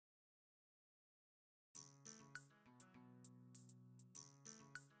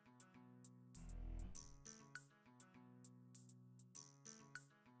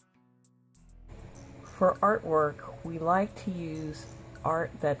For artwork, we like to use art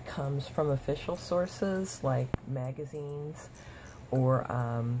that comes from official sources like magazines or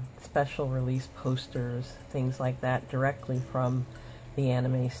special release posters, things like that, directly from the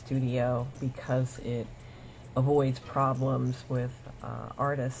anime studio, because it avoids problems with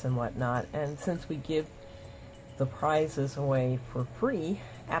artists and whatnot. And since we give the prizes away for free,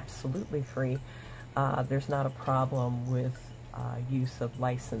 absolutely free, there's not a problem with use of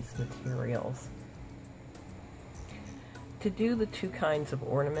licensed materials. To do the two kinds of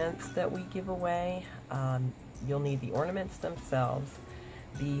ornaments that we give away, you'll need the ornaments themselves.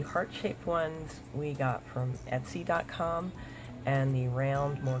 The heart-shaped ones we got from Etsy.com, and the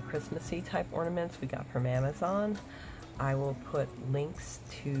round, more Christmassy type ornaments we got from Amazon. I will put links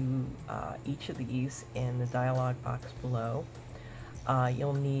to each of these in the dialog box below.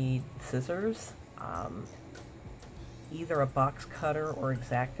 You'll need scissors, either a box cutter or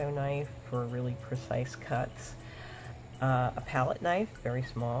X-Acto knife for really precise cuts, a palette knife, very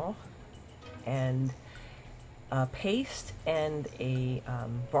small, and paste and a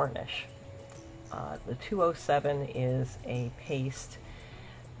varnish. The 207 is a paste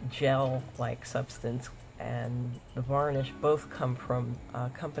gel-like substance, and the varnish both come from a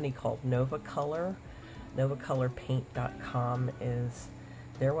company called NOVACOLOR. NOVACOLORpaint.com is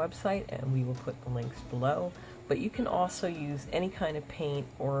their website, and we will put the links below. But you can also use any kind of paint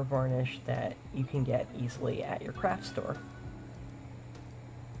or varnish that you can get easily at your craft store.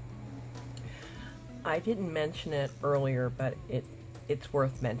 I didn't mention it earlier, but it's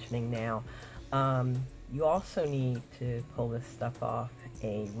worth mentioning now. You also need to pull this stuff off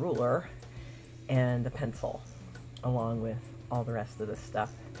a ruler and a pencil, along with all the rest of the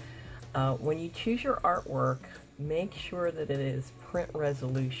stuff. When you choose your artwork, make sure that it is print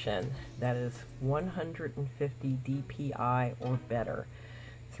resolution, that is 150 dpi or better.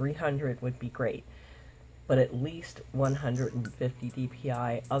 300 would be great, but at least 150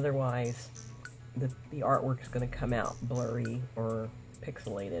 dpi, otherwise the artwork is going to come out blurry or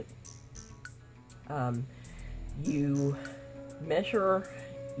pixelated. You measure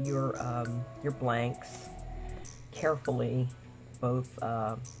your blanks carefully, both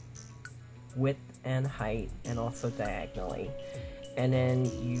width and height, and also diagonally, and then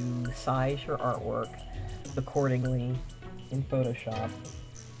you size your artwork accordingly in Photoshop,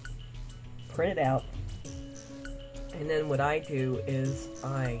 print it out, and then what I do is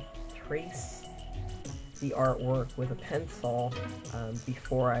I trace the artwork with a pencil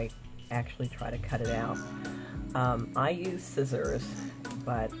before I actually try to cut it out. I use scissors,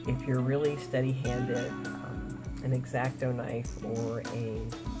 but if you're really steady-handed, an X-Acto knife or a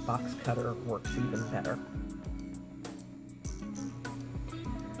box cutter works even better.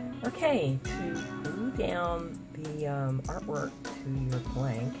 Okay, to glue down the artwork to your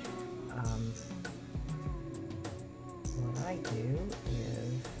blank, what I do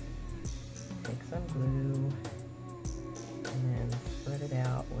is take some glue and then spread it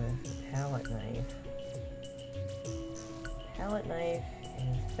out with a palette knife. Palette knife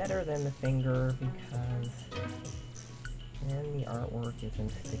is better than the finger because then the artwork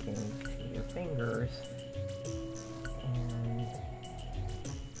isn't sticking to your fingers and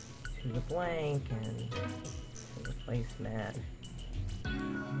to the blank and to the placemat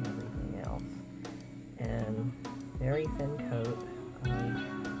and everything else. And very thin coat of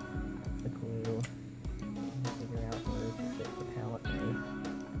the glue. Figure out where to fit the palette knife.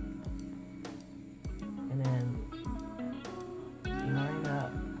 And then line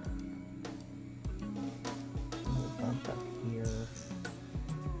up a little bump up here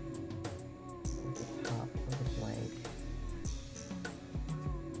at the top of the blank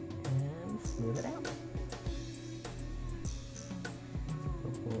and smooth it out.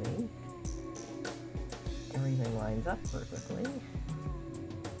 Hopefully everything lines up perfectly.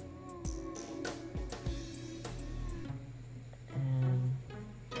 And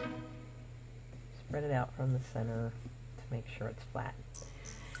spread it out from the center to make sure it's flat.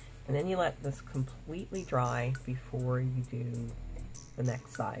 And then you let this completely dry before you do the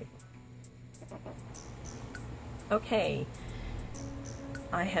next side. Okay,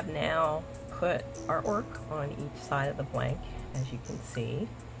 I have now put artwork on each side of the blank, as you can see.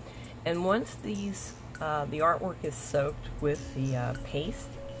 And once these the artwork is soaked with the paste,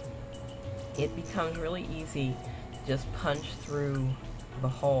 it becomes really easy to just punch through the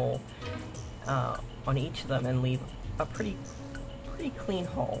hole on each of them and leave a pretty clean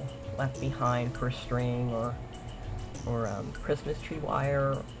hole left behind for string or Christmas tree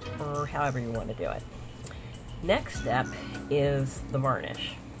wire, or however you want to do it. Next step is the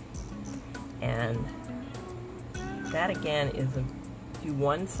varnish, and that again is do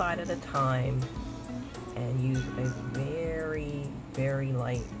one side at a time and use a very, very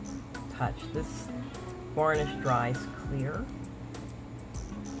light touch. This varnish dries clear.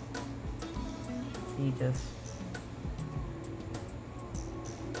 So you just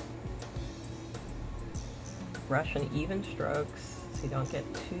brush in even strokes so you don't get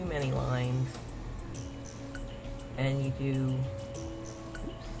too many lines. And you do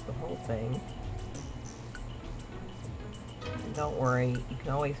the whole thing. And don't worry, you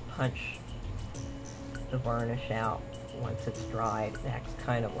can always punch the varnish out once it's dried. It acts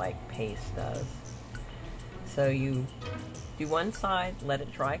kind of like paste does. So you do one side, let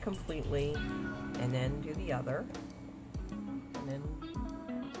it dry completely, and then do the other. And then I'll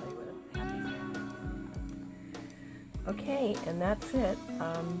tell you what happens. Okay, and that's it.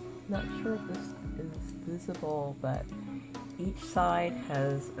 Not sure if this is visible, but each side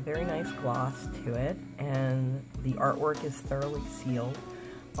has a very nice gloss to it, and the artwork is thoroughly sealed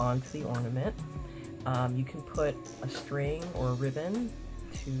onto the ornament. You can put a string or a ribbon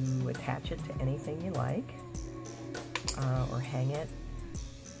to attach it to anything you like, or hang it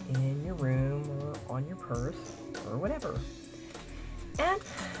in your room or on your purse or whatever. And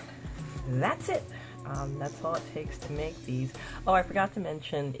that's it. That's all it takes to make these. Oh, I forgot to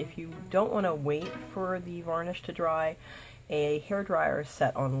mention, if you don't want to wait for the varnish to dry, a hairdryer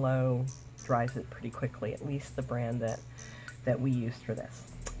set on low dries it pretty quickly, at least the brand that we used for this.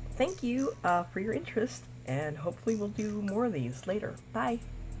 Thank you for your interest, and hopefully we'll do more of these later. Bye!